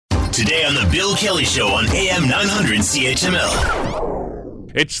Today on the Bill Kelly Show on AM 900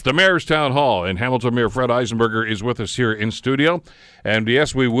 CHML. It's the Mayor's Town Hall, and Hamilton Mayor Fred Eisenberger is with us here in studio. And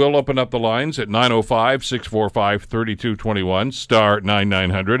yes, we will open up the lines at 905-645-3221, star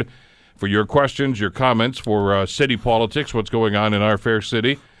 9900, for your questions, your comments for city politics, what's going on in our fair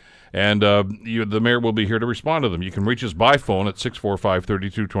city. And the mayor will be here to respond to them. You can reach us by phone at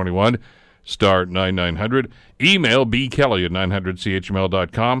 645-3221, star 9900. Email bkelly at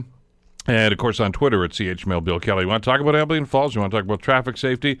 900chml.com. And, of course, on Twitter at CHML Bill Kelly. You want to talk about Abilene Falls? You want to talk about traffic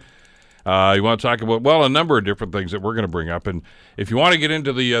safety? You want to talk about, well, a number of different things that we're going to bring up. And if you want to get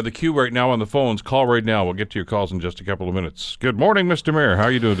into the queue right now on the phones, call right now. We'll get to your calls in just a couple of minutes. Good morning, Mr. Mayor. How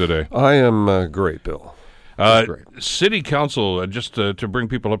are you doing today? I am great, Bill. Great. City Council, just to bring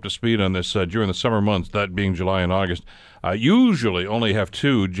people up to speed on this, during the summer months, that being July and August, usually only have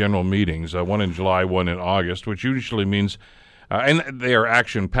two general meetings, one in July, one in August, which usually means and they are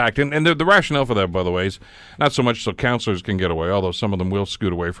action-packed. And the rationale for that, by the way, is not so much so councilors can get away, although some of them will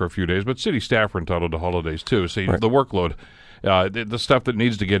scoot away for a few days, but city staff are entitled to holidays, too. So right. The workload, the stuff that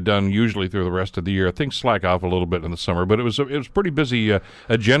needs to get done usually through the rest of the year, things slack off a little bit in the summer, but it was pretty busy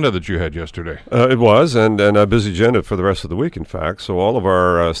agenda that you had yesterday. It was, and a busy agenda for the rest of the week, in fact. So all of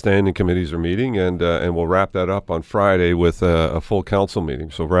our standing committees are meeting, and we'll wrap that up on Friday with a full council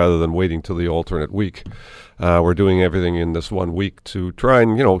meeting. So rather than waiting till the alternate week, we're doing everything in this 1 week to try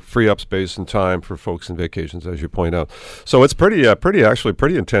and, free up space and time for folks in vacations, as you point out. So it's pretty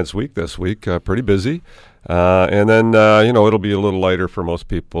intense week this week, pretty busy. And then, it'll be a little lighter for most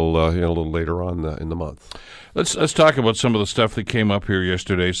people, a little later on in the month. Let's talk about some of the stuff that came up here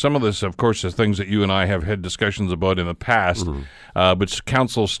yesterday. Some of this, of course, is things that you and I have had discussions about in the past, but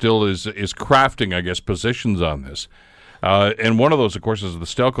council still is crafting, I guess, positions on this. And one of those, of course, is the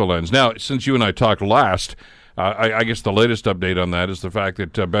Stelco lands. Now, since you and I talked last, I guess the latest update on that is the fact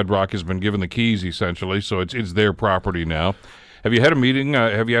that Bedrock has been given the keys, essentially, so it's their property now. Have you had a meeting?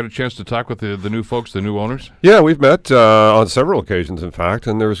 Have you had a chance to talk with the new folks, the new owners? Yeah, we've met on several occasions, in fact,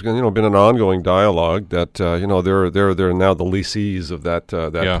 and there's been an ongoing dialogue that they're now the lessees of that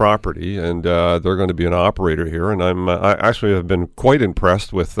property, and they're going to be an operator here. And I actually have been quite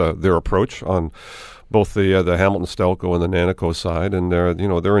impressed with their approach on both the Hamilton Stelco and the Nanaco side, and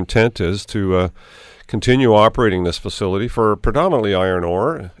their intent is to continue operating this facility for predominantly iron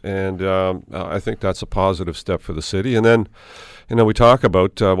ore, and I think that's a positive step for the city. And then, we talk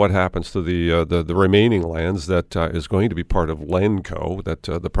about what happens to the remaining lands that is going to be part of Lenco that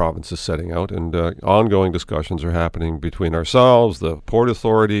the province is setting out, and ongoing discussions are happening between ourselves, the Port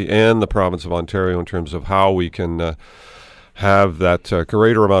Authority, and the province of Ontario in terms of how we can have that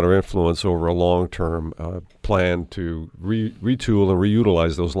greater amount of influence over a long-term plan to retool and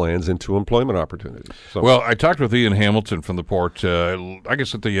reutilize those lands into employment opportunities. So, well, I talked with Ian Hamilton from the Port, I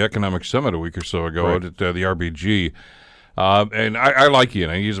guess at the Economic Summit a week or so ago at the RBG. And I like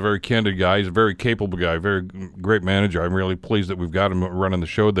Ian. He's a very candid guy. He's a very capable guy, very great manager. I'm really pleased that we've got him running the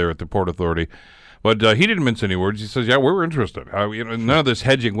show there at the Port Authority. But he didn't mince any words. He says, yeah, we're interested. None of this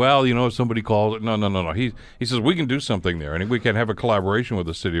hedging, if somebody calls it. No. He says, we can do something there. And we can have a collaboration with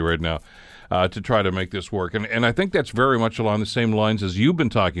the city right now to try to make this work. And I think that's very much along the same lines as you've been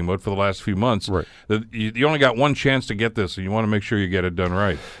talking about for the last few months. Right. That you only got one chance to get this, and you want to make sure you get it done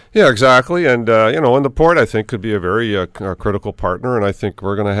right. Yeah, exactly. And, and the Port, I think, could be a very critical partner. And I think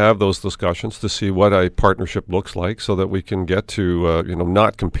we're going to have those discussions to see what a partnership looks like so that we can get to,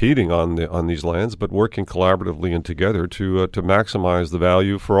 not competing on these lands, but working collaboratively and together to maximize the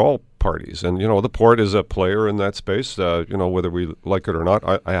value for all parties. And, the Port is a player in that space, whether we like it or not.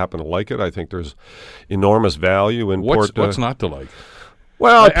 I happen to like it. I think there's enormous value in Port. What's not to like?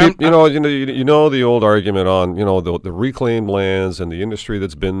 Well, the old argument on, the reclaimed lands and the industry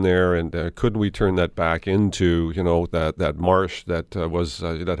that's been there, and couldn't we turn that back into, that marsh that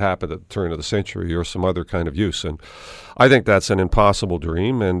that happened at the turn of the century or some other kind of use. And I think that's an impossible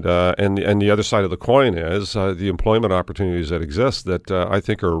dream. And the other side of the coin is the employment opportunities that exist that I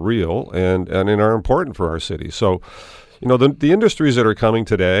think are real and are important for our city. So, the industries that are coming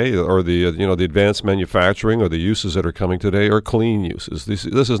today, or the advanced manufacturing or the uses that are coming today, are clean uses.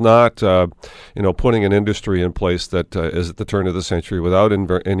 This is not putting an industry in place that is at the turn of the century without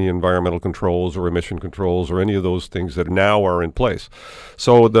any environmental controls or emission controls or any of those things that now are in place.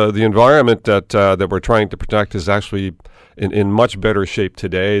 So the environment that we're trying to protect is actually in much better shape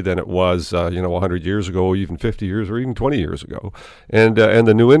today than it was 100 years ago, even 50 years, or even 20 years ago. And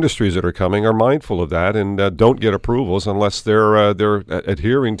the new industries that are coming are mindful of that and don't get approvals unless they're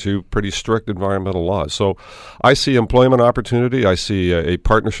adhering to pretty strict environmental laws. So I see employment opportunity. I see a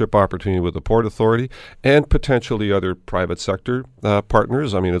partnership opportunity with the Port Authority and potentially other private sector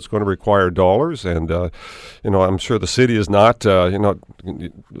partners. I mean, it's going to require dollars, and I'm sure the city is not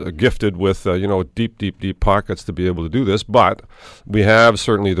gifted with deep pockets to be able to do this, but we have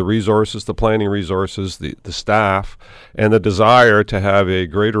certainly the resources, the planning resources, the staff, and the desire to have a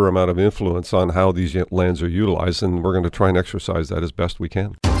greater amount of influence on how these lands are utilized, and we're going to try and exercise that as best we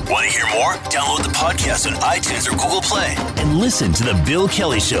can. Want to hear more? Download the podcast on iTunes or Google Play and listen to The Bill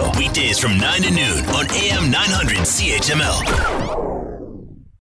Kelly Show weekdays from 9 to noon on AM 900 CHML.